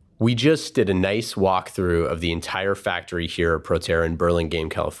 So we just did a nice walkthrough of the entire factory here at Proterra in Burlingame,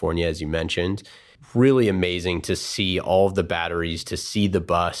 California, as you mentioned. Really amazing to see all of the batteries, to see the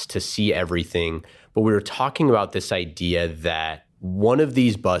bus, to see everything. But we were talking about this idea that one of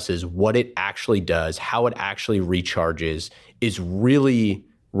these buses, what it actually does, how it actually recharges, is really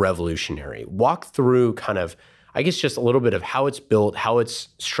revolutionary. Walk through kind of, I guess, just a little bit of how it's built, how it's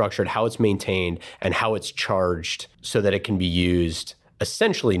structured, how it's maintained, and how it's charged so that it can be used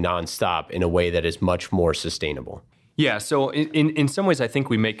essentially nonstop in a way that is much more sustainable. Yeah, so in some ways, I think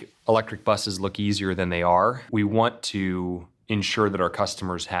we make electric buses look easier than they are. We want to ensure that our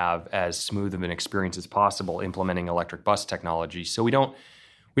customers have as smooth of an experience as possible implementing electric bus technology. So we don't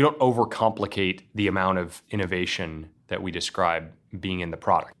overcomplicate the amount of innovation that we describe being in the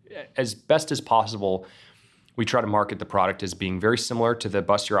product. As best as possible, we try to market the product as being very similar to the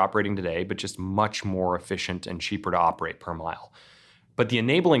bus you're operating today, but just much more efficient and cheaper to operate per mile. But the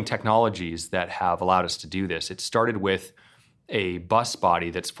enabling technologies that have allowed us to do this, it started with a bus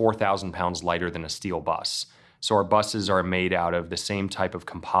body that's 4,000 pounds lighter than a steel bus. So our buses are made out of the same type of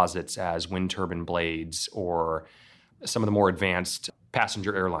composites as wind turbine blades or some of the more advanced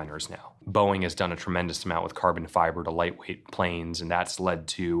passenger airliners now. Boeing has done a tremendous amount with carbon fiber to lightweight planes, and that's led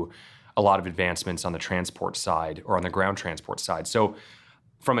to a lot of advancements on the transport side or on the ground transport side. So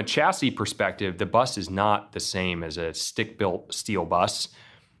from a chassis perspective, the bus is not the same as a stick-built steel bus.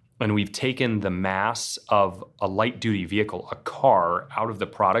 And we've taken the mass of a light-duty vehicle, a car, out of the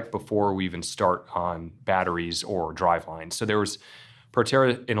product before we even start on batteries or driveline. So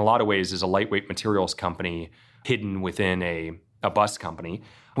Proterra, in a lot of ways, is a lightweight materials company hidden within a bus company.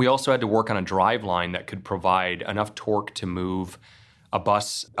 We also had to work on a driveline that could provide enough torque to move a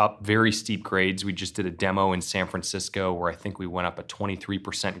bus up very steep grades. We just did a demo in San Francisco where I think we went up a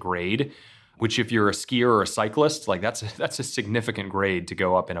 23% grade, which if you're a skier or a cyclist, like that's a significant grade to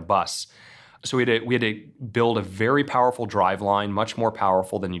go up in a bus. So we had to build a very powerful driveline, much more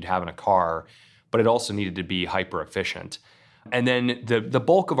powerful than you'd have in a car, but it also needed to be hyper efficient. And then the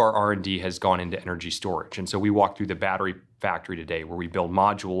bulk of our R&D has gone into energy storage. And so we walked through the battery factory today where we build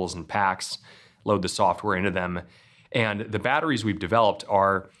modules and packs, load the software into them. And the batteries we've developed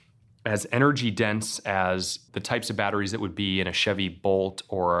are as energy dense as the types of batteries that would be in a Chevy Bolt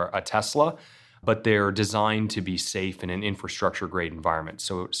or a Tesla, but they're designed to be safe in an infrastructure grade environment.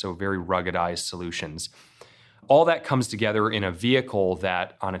 So very ruggedized solutions. All that comes together in a vehicle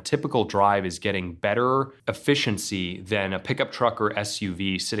that on a typical drive is getting better efficiency than a pickup truck or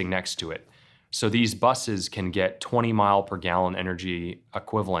SUV sitting next to it. So these buses can get 20 mile per gallon energy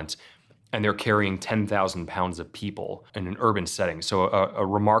equivalent, and they're carrying 10,000 pounds of people in an urban setting. So a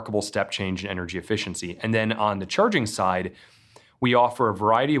remarkable step change in energy efficiency. And then on the charging side, we offer a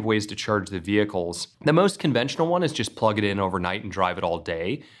variety of ways to charge the vehicles. The most conventional one is just plug it in overnight and drive it all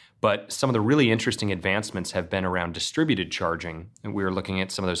day. But some of the really interesting advancements have been around distributed charging. And we were looking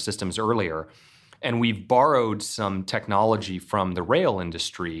at some of those systems earlier. And we've borrowed some technology from the rail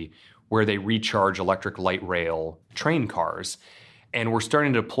industry where they recharge electric light rail train cars. And we're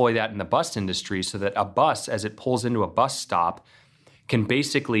starting to deploy that in the bus industry so that a bus, as it pulls into a bus stop, can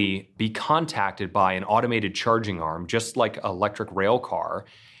basically be contacted by an automated charging arm, just like an electric rail car,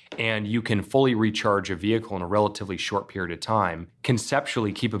 and you can fully recharge a vehicle in a relatively short period of time.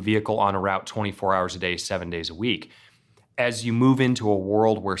 Conceptually, keep a vehicle on a route 24 hours a day, 7 days a week. As you move into a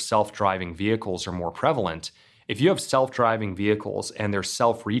world where self-driving vehicles are more prevalent, if you have self-driving vehicles and they're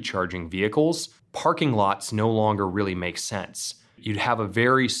self-recharging vehicles, parking lots no longer really make sense. You'd have a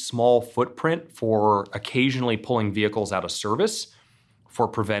very small footprint for occasionally pulling vehicles out of service for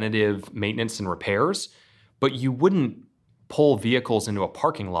preventative maintenance and repairs, but you wouldn't pull vehicles into a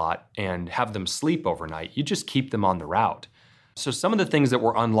parking lot and have them sleep overnight. You just keep them on the route. So some of the things that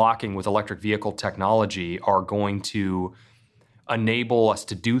we're unlocking with electric vehicle technology are going to enable us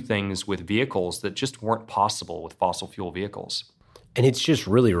to do things with vehicles that just weren't possible with fossil fuel vehicles. And it's just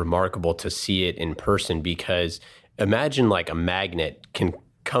really remarkable to see it in person because imagine like a magnet can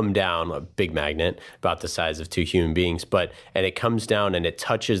come down, a big magnet about the size of two human beings, and it comes down and it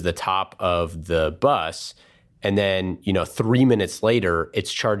touches the top of the bus. And then, 3 minutes later,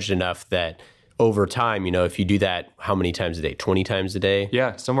 it's charged enough that over time, if you do that, how many times a day? 20 times a day?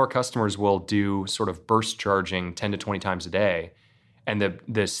 Yeah, some of our customers will do sort of burst charging 10 to 20 times a day. And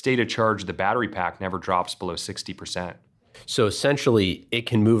the state of charge of the battery pack never drops below 60%. So essentially, it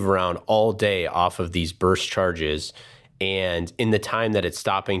can move around all day off of these burst charges. And in the time that it's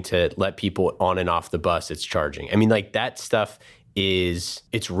stopping to let people on and off the bus, it's charging. I mean, like that stuff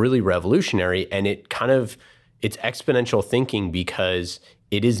it's really revolutionary. And it's exponential thinking because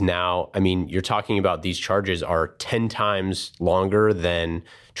it is now, you're talking about these charges are 10 times longer than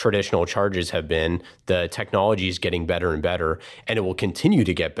traditional charges have been. The technology is getting better and better, and it will continue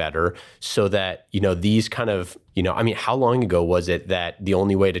to get better so that, these kind of, how long ago was it that the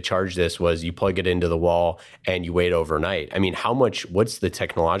only way to charge this was you plug it into the wall and you wait overnight? What's the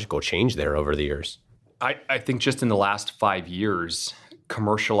technological change there over the years? I think just in the last 5 years,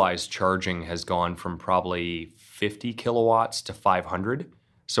 commercialized charging has gone from probably 50 kilowatts to 500.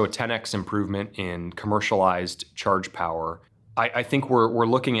 So a 10x improvement in commercialized charge power. I think we're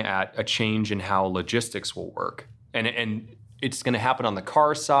looking at a change in how logistics will work. And it's going to happen on the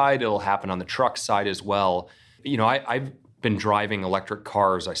car side. It'll happen on the truck side as well. I've been driving electric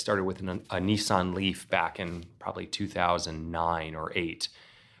cars. I started with a Nissan Leaf back in probably 2009 or 8.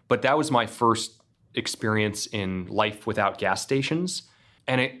 But that was my first experience in life without gas stations.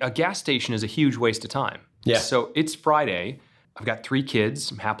 And a gas station is a huge waste of time. Yeah. So it's Friday. I've got 3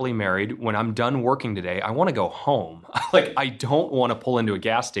 kids. I'm happily married. When I'm done working today, I want to go home. I don't want to pull into a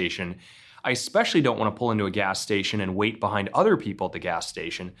gas station. I especially don't want to pull into a gas station and wait behind other people at the gas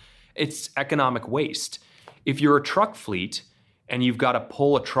station. It's economic waste. If you're a truck fleet and you've got to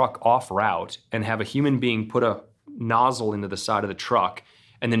pull a truck off route and have a human being put a nozzle into the side of the truck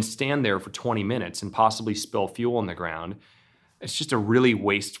and then stand there for 20 minutes and possibly spill fuel on the ground, it's just a really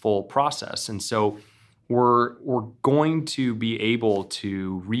wasteful process. And so we're going to be able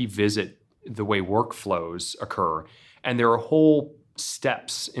to revisit the way workflows occur. And there are whole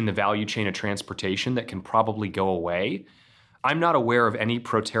steps in the value chain of transportation that can probably go away. I'm not aware of any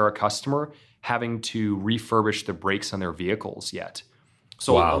Proterra customer having to refurbish the brakes on their vehicles yet.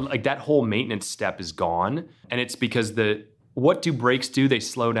 So like that whole maintenance step is gone. And it's because what do brakes do? They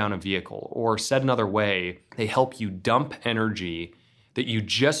slow down a vehicle. Or said another way, they help you dump energy that you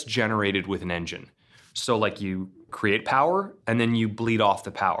just generated with an engine. So like you create power and then you bleed off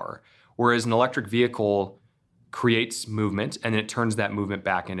the power. Whereas an electric vehicle creates movement and then it turns that movement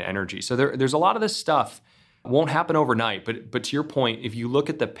back into energy. So there's a lot of this stuff. Won't happen overnight, but to your point, if you look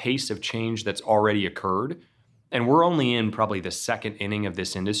at the pace of change that's already occurred, and we're only in probably the second inning of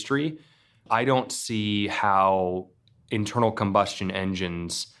this industry, I don't see how internal combustion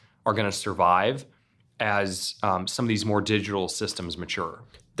engines are going to survive as some of these more digital systems mature.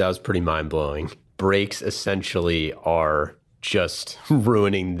 That was pretty mind-blowing. Brakes essentially are just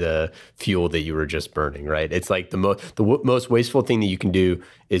ruining the fuel that you were just burning, right? It's like the most wasteful thing that you can do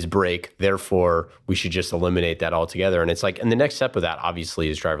is brake. Therefore, we should just eliminate that altogether. And it's like, and the next step of that obviously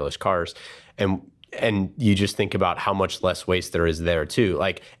is driverless cars. And you just think about how much less waste there is there too.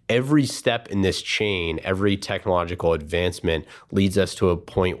 Like every step in this chain, every technological advancement leads us to a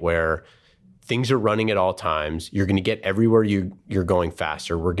point where things are running at all times. You're going to get everywhere you're going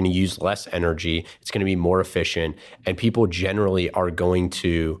faster. We're going to use less energy. It's going to be more efficient. And people generally are going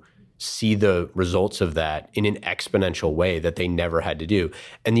to see the results of that in an exponential way that they never had to do.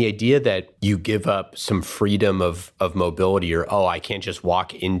 And the idea that you give up some freedom of mobility or, I can't just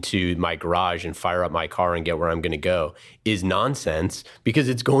walk into my garage and fire up my car and get where I'm going to go is nonsense because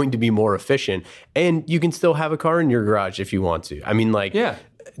it's going to be more efficient. And you can still have a car in your garage if you want to. I mean,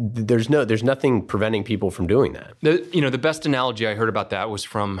 there's nothing preventing people from doing that. The best analogy I heard about that was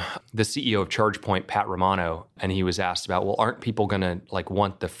from the CEO of ChargePoint, Pat Romano, and he was asked about, well, aren't people going to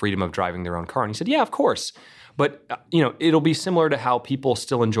want the freedom of driving their own car? And he said, yeah, of course. But it'll be similar to how people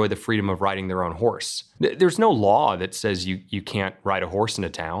still enjoy the freedom of riding their own horse. There's no law that says you can't ride a horse in a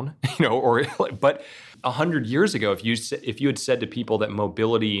town, but 100 years ago, if you had said to people that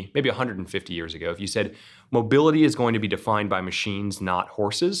mobility, maybe 150 years ago, if you said mobility is going to be defined by machines, not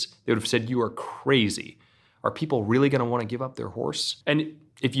horses, they would have said you are crazy. Are people really going to want to give up their horse? And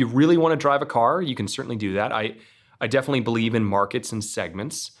if you really want to drive a car, you can certainly do that. I definitely believe in markets and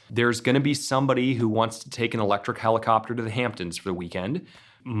segments. There's going to be somebody who wants to take an electric helicopter to the Hamptons for the weekend.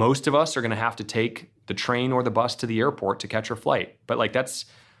 Most of us are going to have to take the train or the bus to the airport to catch our flight. But that's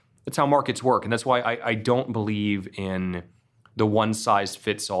how markets work. And that's why I don't believe in the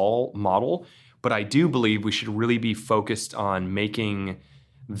one-size-fits-all model. But I do believe we should really be focused on making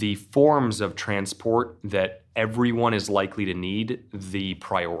the forms of transport that everyone is likely to need the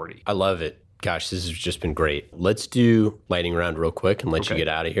priority. I love it. Gosh, this has just been great. Let's do lightning round real quick and let you get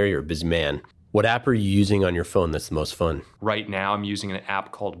out of here. You're a busy man. What app are you using on your phone that's the most fun? Right now, I'm using an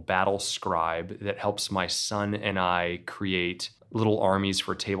app called Battle Scribe that helps my son and I create little armies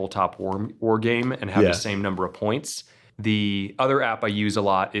for a tabletop war game and have the same number of points. The other app I use a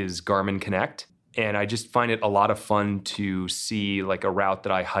lot is Garmin Connect. And I just find it a lot of fun to see like a route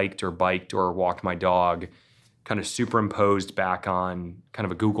that I hiked or biked or walked my dog kind of superimposed back on kind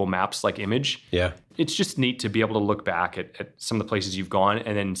of a Google Maps like image. Yeah. It's just neat to be able to look back at some of the places you've gone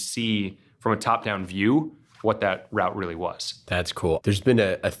and then see from a top-down view what that route really was. That's cool. There's been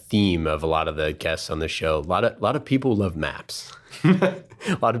a theme of a lot of the guests on the show. A lot of people love maps. A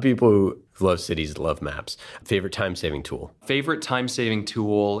lot of people who love cities love maps. Favorite time-saving tool? Favorite time-saving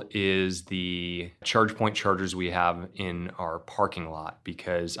tool is the ChargePoint chargers we have in our parking lot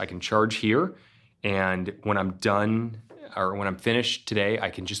because I can charge here, and when I'm done or when I'm finished today, I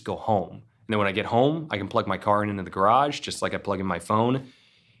can just go home. And then when I get home, I can plug my car into the garage just like I plug in my phone,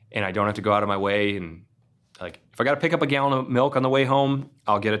 and I don't have to go out of my way. And like if I got to pick up a gallon of milk on the way home,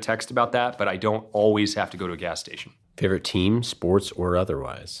 I'll get a text about that, but I don't always have to go to a gas station. Favorite team, sports or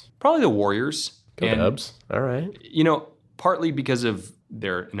otherwise? Probably the Warriors. Go Dubs. All right. partly because of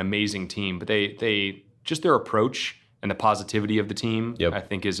they're an amazing team, but they just their approach and the positivity of the team, I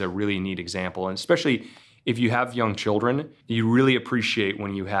think is a really neat example. And especially if you have young children, you really appreciate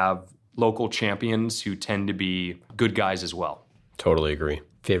when you have local champions who tend to be good guys as well. Totally agree.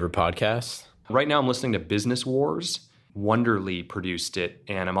 Favorite podcast? Right now I'm listening to Business Wars. Wonderly produced it,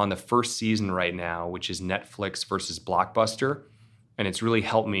 and I'm on the first season right now, which is Netflix versus Blockbuster. And it's really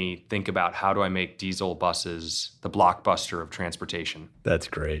helped me think about how do I make diesel buses the blockbuster of transportation. That's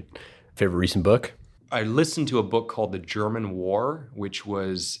great. Favorite recent book? I listened to a book called The German War, which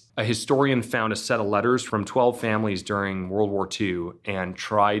was a historian found a set of letters from 12 families during World War II and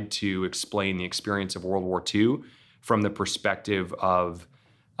tried to explain the experience of World War II from the perspective of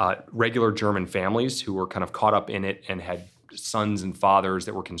regular German families who were kind of caught up in it and had sons and fathers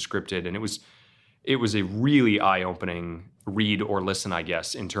that were conscripted. And it was a really eye-opening read or listen, I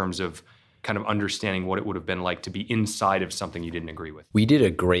guess, in terms of kind of understanding what it would have been like to be inside of something you didn't agree with. We did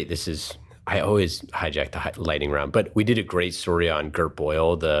a great, I always hijack the lightning round, but we did a great story on Gert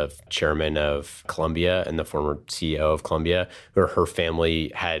Boyle, the chairman of Columbia and the former CEO of Columbia, where her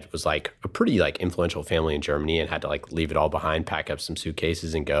family was like a pretty like influential family in Germany and had to like leave it all behind, pack up some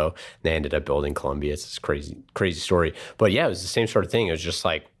suitcases and go. And they ended up building Columbia. It's this crazy story. But yeah, it was the same sort of thing. It was just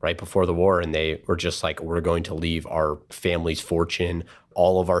like right before the war, and they were just like, we're going to leave our family's fortune,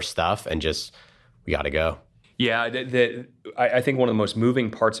 all of our stuff, and just, we got to go. Yeah, I think one of the most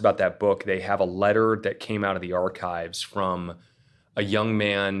moving parts about that book, they have a letter that came out of the archives from a young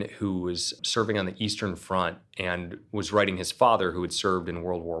man who was serving on the Eastern Front and was writing his father, who had served in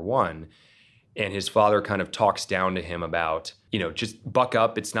World War I. And his father kind of talks down to him about, just buck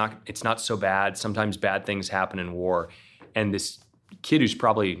up. It's not so bad. Sometimes bad things happen in war. And this kid who's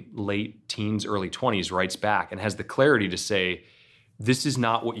probably late teens, early 20s writes back and has the clarity to say, this is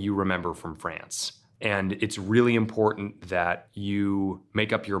not what you remember from France. And it's really important that you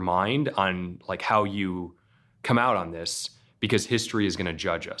make up your mind on like how you come out on this, because history is going to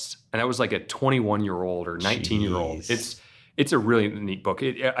judge us. And that was like a 21-year-old or 19-year-old. It's a really neat book.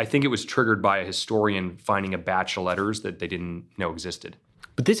 I think it was triggered by a historian finding a batch of letters that they didn't know existed.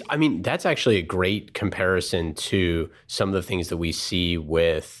 But that's actually a great comparison to some of the things that we see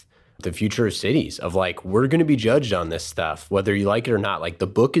with the future of cities, of like, we're going to be judged on this stuff, whether you like it or not. Like, the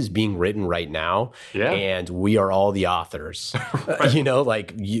book is being written right now, and we are all the authors. Right.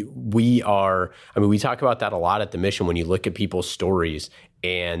 We talk about that a lot at the mission when you look at people's stories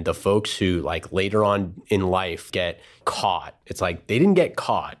and the folks who like later on in life get caught. It's like they didn't get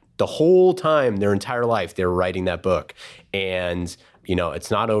caught. The whole time, their entire life, they were writing that book. And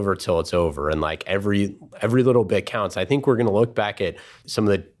it's not over till it's over. And like every little bit counts. I think we're going to look back at some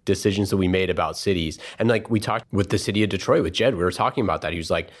of the decisions that we made about cities. And like we talked with the city of Detroit with Jed, we were talking about that. He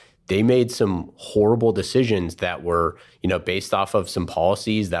was like, they made some horrible decisions that were, based off of some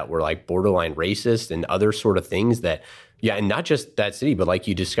policies that were like borderline racist and other sort of things that, and not just that city, but like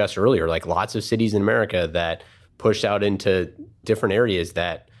you discussed earlier, like lots of cities in America that pushed out into different areas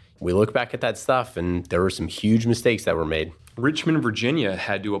that we look back at that stuff and there were some huge mistakes that were made. Richmond, Virginia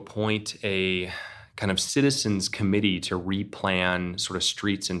had to appoint a kind of citizens committee to replan sort of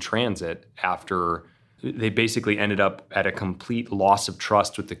streets and transit after they basically ended up at a complete loss of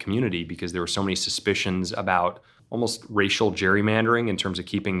trust with the community because there were so many suspicions about almost racial gerrymandering in terms of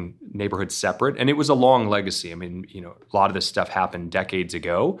keeping neighborhoods separate. And it was a long legacy. I mean, a lot of this stuff happened decades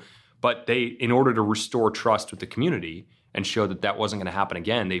ago, but in order to restore trust with the community and show that that wasn't going to happen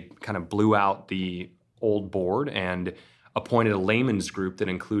again, they kind of blew out the old board and appointed a layman's group that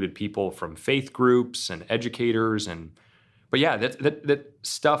included people from faith groups and educators. But yeah, that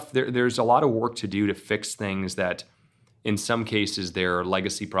stuff, there's a lot of work to do to fix things that in some cases they're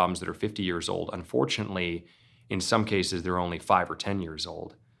legacy problems that are 50 years old. Unfortunately, in some cases they're only 5 or 10 years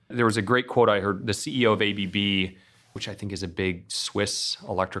old. There was a great quote I heard, the CEO of ABB, which I think is a big Swiss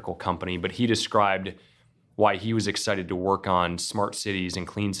electrical company, but he described why he was excited to work on smart cities and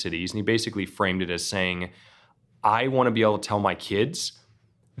clean cities. And he basically framed it as saying, I want to be able to tell my kids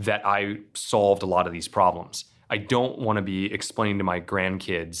that I solved a lot of these problems. I don't want to be explaining to my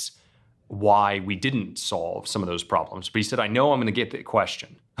grandkids why we didn't solve some of those problems. But he said, I know I'm going to get the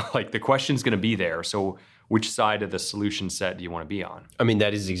question. Like the question's going to be there. So which side of the solution set do you want to be on? I mean,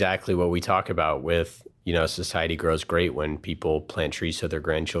 that is exactly what we talk about with, society grows great when people plant trees so their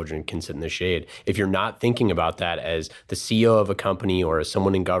grandchildren can sit in the shade. If you're not thinking about that as the CEO of a company or as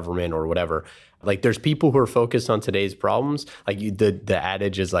someone in government or whatever, like there's people who are focused on today's problems. Like the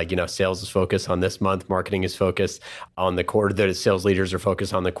adage is like, sales is focused on this month, marketing is focused on the quarter, the sales leaders are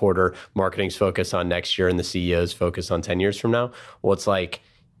focused on the quarter, marketing's focused on next year, and the CEO is focused on 10 years from now. Well, it's like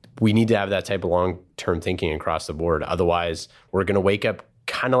we need to have that type of long-term thinking across the board. Otherwise, we're going to wake up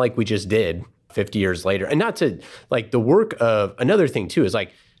kind of like we just did 50 years later. And not to like the work of another thing too is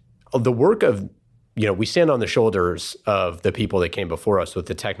like the work of, we stand on the shoulders of the people that came before us with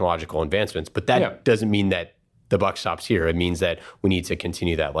the technological advancements, but that doesn't mean that the buck stops here. It means that we need to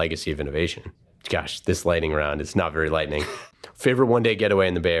continue that legacy of innovation. Gosh, this lightning round, it's not very lightning. Favorite one-day getaway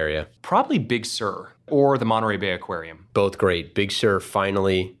in the Bay Area? Probably Big Sur or the Monterey Bay Aquarium. Both great. Big Sur,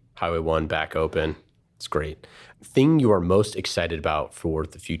 finally, Highway 1 back open. It's great. Thing you are most excited about for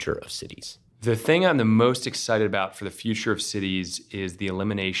the future of cities? The thing I'm the most excited about for the future of cities is the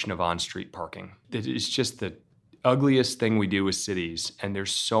elimination of on-street parking. It is just the ugliest thing we do with cities. And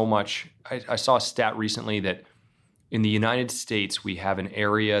there's so much. I saw a stat recently that in the United States, we have an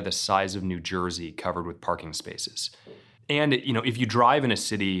area the size of New Jersey covered with parking spaces. And, if you drive in a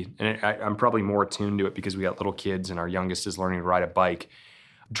city, and I'm probably more attuned to it because we got little kids and our youngest is learning to ride a bike,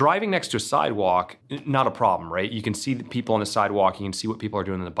 driving next to a sidewalk, not a problem, right? You can see the people on the sidewalk, you can see what people are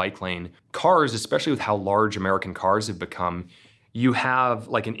doing in the bike lane. Cars, especially with how large American cars have become, you have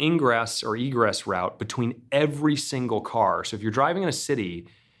like an ingress or egress route between every single car. So if you're driving in a city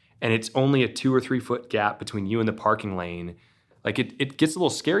and it's only a 2 or 3 foot gap between you and the parking lane, like it gets a little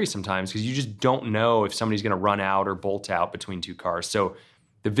scary sometimes because you just don't know if somebody's going to run out or bolt out between two cars. So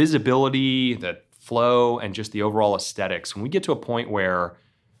the visibility, the flow, and just the overall aesthetics, when we get to a point where,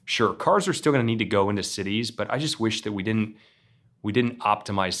 sure, cars are still going to need to go into cities, but I just wish that we didn't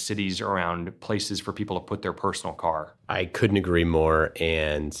optimize cities around places for people to put their personal car. I couldn't agree more,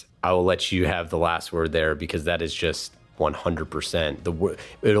 and I will let you have the last word there because that is just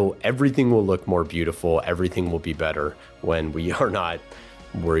 100%. Everything will look more beautiful. Everything will be better when we are not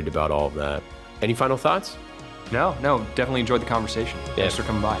worried about all of that. Any final thoughts? No, definitely enjoyed the conversation. Yeah. Thanks for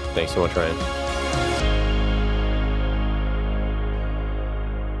coming by. Thanks so much, Ryan.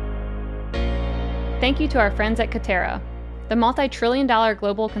 Thank you to our friends at Katerra. The multi-trillion-dollar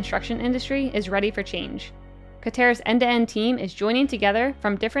global construction industry is ready for change. Katerra's end-to-end team is joining together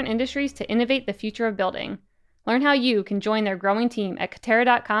from different industries to innovate the future of building. Learn how you can join their growing team at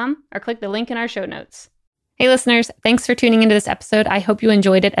Katerra.com or click the link in our show notes. Hey listeners, thanks for tuning into this episode. I hope you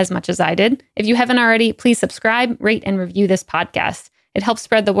enjoyed it as much as I did. If you haven't already, please subscribe, rate, and review this podcast. It helps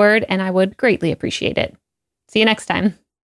spread the word, and I would greatly appreciate it. See you next time.